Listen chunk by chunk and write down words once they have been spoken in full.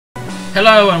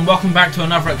Hello and welcome back to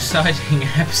another exciting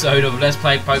episode of Let's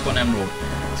Play Pokemon Emerald.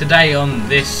 Today on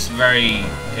this very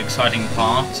exciting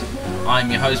part, I'm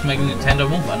your host Mega Nintendo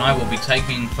Wolf and I will be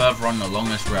taking further on the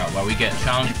longest route where we get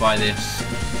challenged by this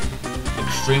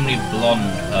extremely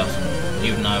blonde person.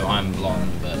 Even though I'm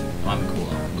blonde, but I'm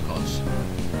cooler because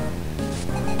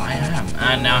I am.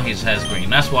 And now his hair's green,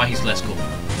 that's why he's less cool.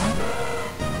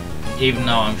 Even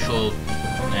though I'm sure,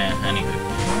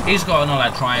 anywho. He's got an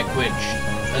Electric which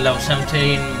at level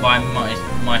 17,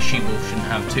 my She-Wolf shouldn't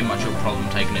have too much of a problem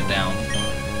taking it down.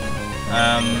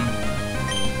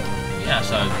 Yeah,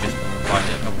 so just fight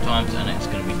it a couple times and it's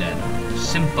going to be dead.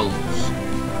 Simples.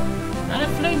 And it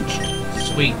flinched.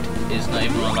 Sweet is not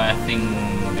even going to lay a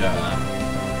finger.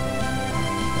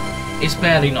 It's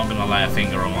barely not going to lay a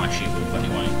finger on my She-Wolf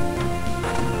anyway.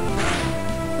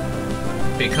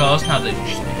 Because now that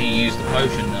he used the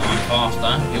potion and I'm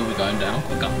faster, he'll be going down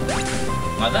quicker.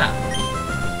 Like that.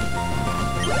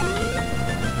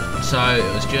 So it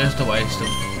was just a waste of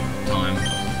time.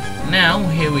 Now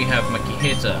here we have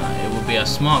Makuhita. It would be a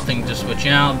smart thing to switch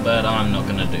out, but I'm not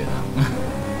going to do that.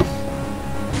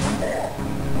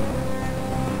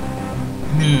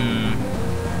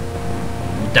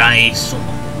 Dice.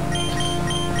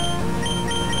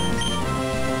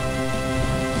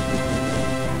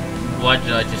 Why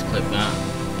did I just click that?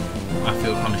 I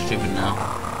feel kind of stupid now.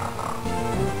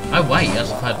 Oh wait, as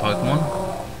a third Pokemon?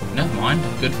 Never mind,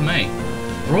 good for me.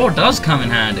 Roar does come in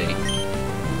handy.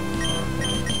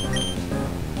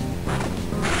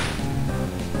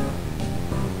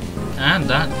 And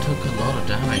that took a lot of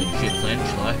damage. It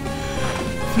flinched like...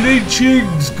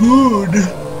 Flinching's good!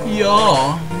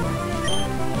 Yeah!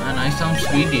 And I sound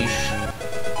Swedish.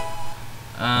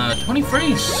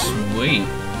 23, sweet.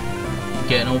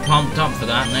 Getting all pumped up for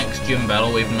that next gym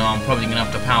battle, even though I'm probably going to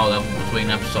have to power level between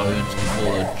episodes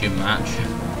before the gym match.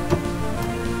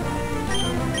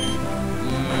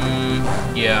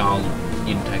 Yeah,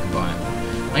 you can take a bite.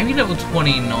 Maybe level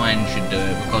 29 should do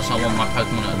it, because I want my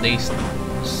Pokemon at least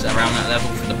around that level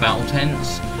for the battle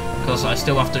tents. Because I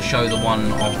still have to show the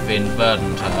one off in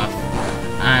Verdant Turf,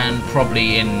 and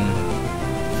probably in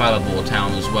Falabor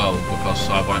Town as well, because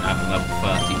I won't have a level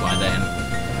 30 by then.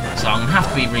 So I'm going to have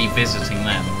to be revisiting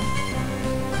them.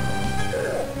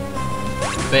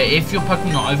 But if your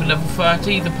Pokemon not over level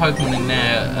 30, the Pokemon in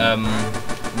there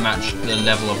match the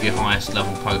level of your highest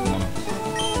level Pokemon.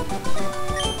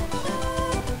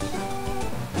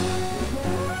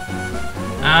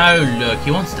 Oh look, he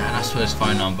wants to ask for his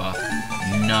phone number.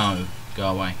 No, go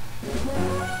away.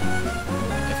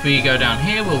 If we go down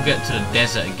here, we'll get to the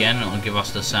desert again and it'll give us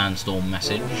the sandstorm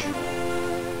message.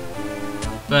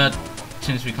 But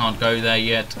since we can't go there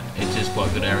yet, it is quite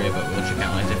a good area, but we'll check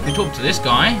out later. If we talk to this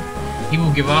guy, he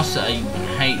will give us a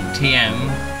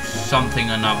TM something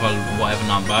another whatever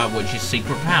number, which is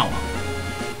secret power.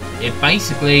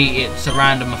 It's a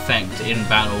random effect in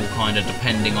battle, kind of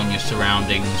depending on your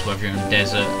surroundings, whether you're in a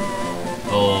desert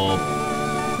or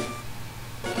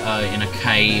in a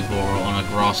cave or on a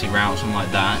grassy route, something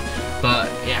like that. But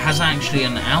it has actually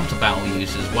an outer battle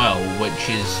use as well, which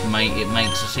is it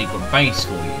makes a secret base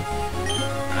for you.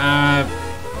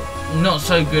 Not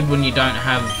so good when you don't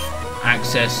have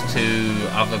access to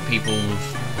other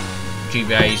people's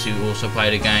GBAs who also play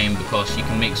the game, because you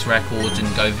can mix records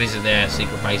and go visit their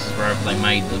secret bases wherever they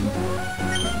made them.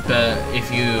 But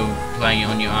if you're playing it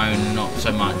on your own, not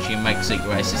so much. You make secret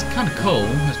bases. It's kind of cool.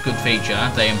 It's a good feature.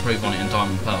 They improve on it in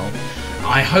Diamond and Pearl.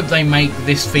 I hope they make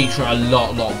this feature a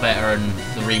lot better in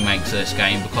the remakes of this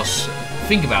game, because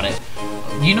think about it.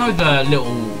 You know the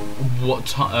little warp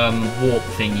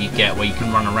thing you get where you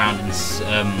can run around in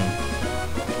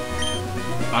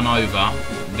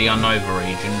the Unova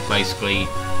region, basically,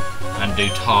 and do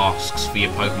tasks for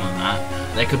your Pokemon and that.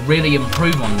 They could really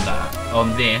improve on that,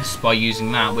 on this, by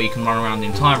using that, where you can run around the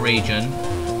entire region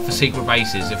for secret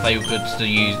bases, if they could still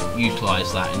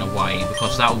utilise that in a way,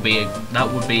 because that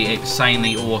would be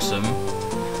insanely awesome.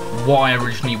 What I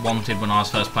originally wanted when I was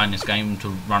first playing this game, to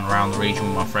run around the region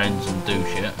with my friends and do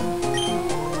shit.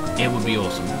 It would be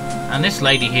awesome. And this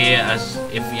lady here, as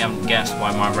if you haven't guessed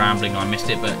by my rambling, I missed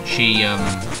it, but she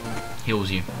heals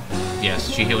you. Yes,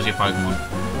 she heals your Pokemon.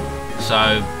 So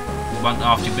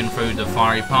after you've been through the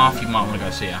fiery path, you might want to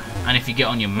go see her. And if you get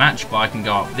on your match bike and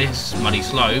go up this muddy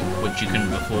slope, which you couldn't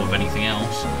before with anything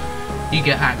else, you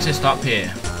get access up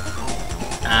here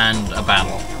and a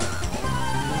battle.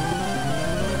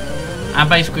 And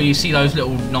basically you see those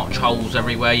little notch holes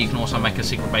everywhere. You can also make a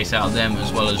secret base out of them,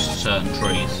 as well as certain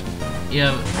trees.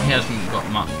 Yeah, he hasn't got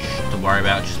much to worry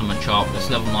about, just on the chart. It's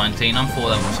level 19, I'm 4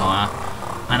 levels higher,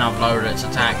 and I've lowered its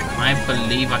attack. I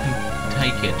believe I can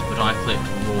take it, but I clicked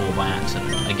Roar by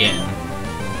accident. Again.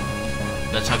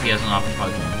 Let's hope he has an upper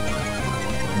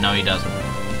Pokemon. No, he doesn't.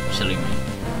 Silly me.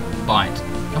 Bite.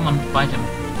 Come on, bite him.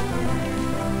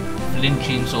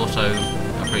 Flinching's also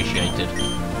appreciated.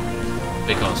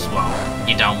 Because, well,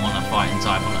 you don't want to fight in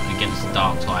type against the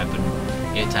dark type and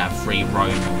get to have free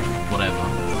roam or whatever.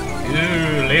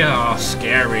 Ooh, Leah,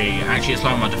 scary. Actually, it's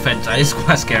like my defense. That is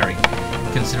quite scary,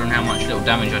 considering how much little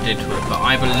damage I did to it. But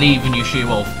I believe in you,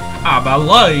 She-Wolf. I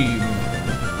believe.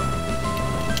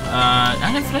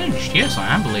 And it flinched. Yes, I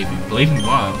am believing. Believing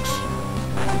works.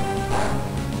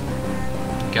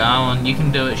 Go on, you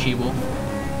can do it, She-Wolf.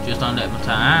 Just don't let them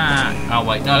attack. Oh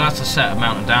wait, no, that's a set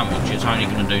amount of damage. It's only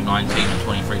going to do 19 and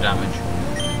 23 damage.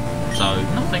 So,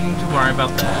 nothing to worry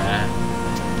about there.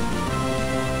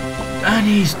 And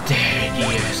he's dead,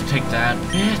 yes. Take that,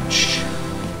 bitch.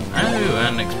 Oh,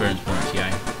 and experience points,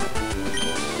 yay.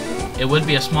 It would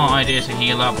be a smart idea to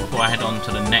heal up before I head on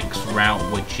to the next route,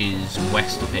 which is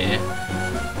west of here.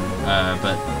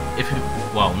 But if you,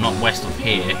 well, not west of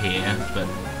here, but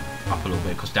up a little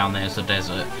bit, because down there's the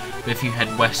desert. But if you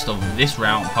head west of this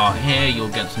route part here, you'll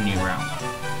get to the new route.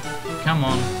 Come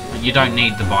on. You don't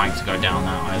need the bike to go down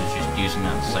that. I was just using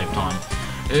that to save time.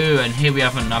 Ooh, and here we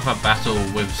have another battle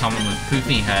with someone with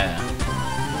poofy hair.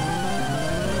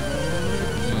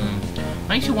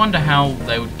 Makes you wonder how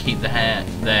they would keep their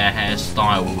hair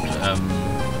styled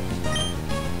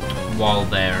while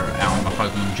they're out on a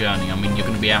Pokemon journey. I mean, you're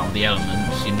going to be out of the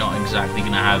elements. You're not exactly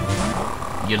going to have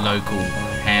your local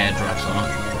hairdresser.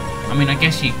 I mean, I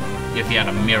guess if you had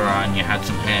a mirror and you had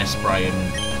some hairspray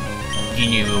and you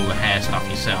knew all the hair stuff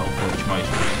yourself, which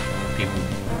most people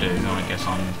do. I guess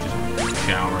I'm just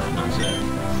shower and that's it.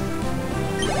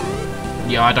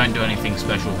 Yeah, I don't do anything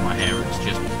special with my hair. It's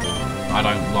just I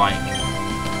don't like.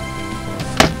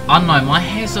 I don't know, my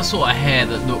hair's the sort of hair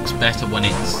that looks better when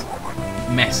it's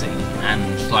messy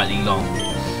and slightly long,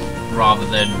 rather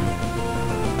than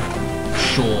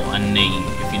short and neat,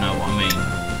 if you know what I mean.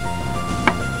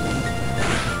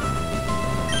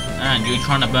 And you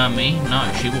trying to burn me?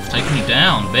 No, She-Wolf taking me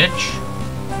down, bitch.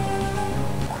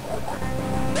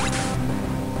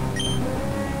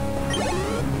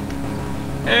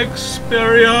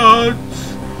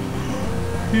 Experience!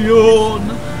 Yawn!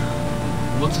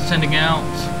 What's it sending out?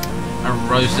 A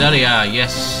Roselia,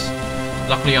 yes.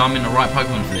 Luckily I'm in the right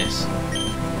Pokemon for this.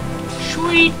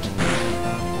 Sweet!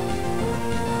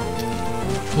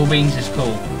 Cool Beans is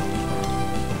cool.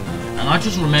 And I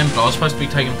just remembered I was supposed to be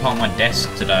taking apart my desk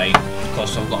today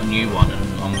because I've got a new one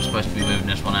and I'm supposed to be moving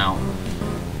this one out.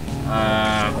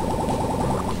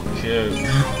 Shoot.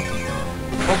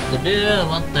 What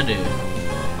to do?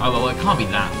 Oh well, it can't be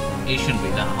that. It shouldn't be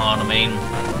that hard. I mean,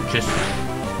 just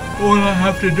all I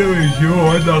have to do is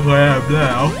yawn like I am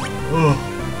now. Oh.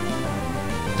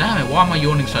 Damn it, why am I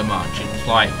yawning so much? It's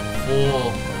like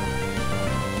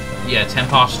 10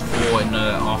 past 4 in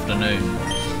the afternoon.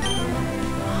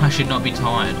 I should not be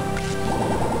tired.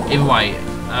 Either way,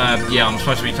 yeah, I'm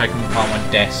supposed to be taking apart my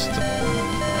desk to,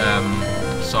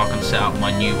 so I can set up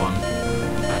my new one.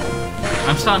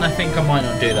 I'm starting to think I might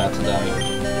not do that today,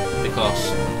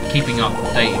 because keeping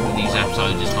updated with these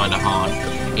episodes is kind of hard.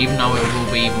 Even though it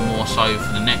will be even more so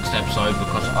for the next episode,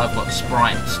 because I've got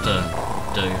sprites to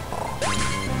do.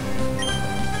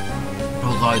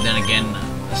 Although then again,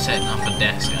 setting up a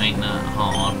desk ain't that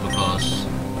hard because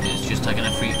it's just taking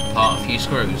apart a few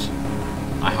screws.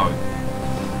 I hope.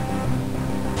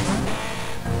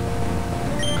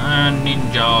 And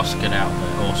Ninjas, get out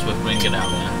there, or Swiftwing, get out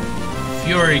there.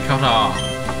 Fury Cutter!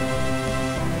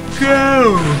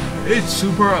 Go! It's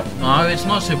super. No, it's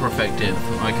not super effective.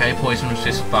 Okay, poison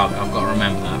resist bug. I've got to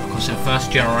remember that because in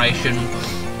first generation,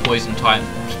 poison types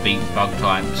beat bug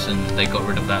types, and they got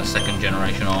rid of that second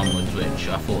generation onwards, which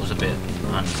I thought was a bit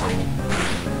uncool.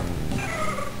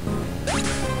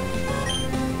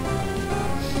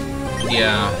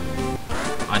 Yeah,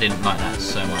 I didn't like that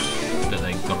so much that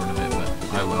they got rid of it, but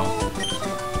oh well.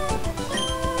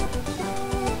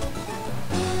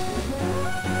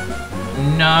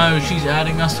 No, she's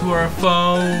adding us to her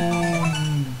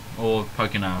phone! Or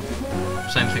poking out.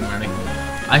 Same thing, really.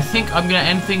 I think I'm going to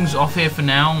end things off here for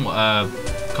now,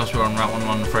 because we're on Route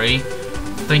 113.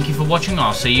 Thank you for watching,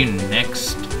 I'll see you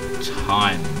next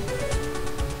time.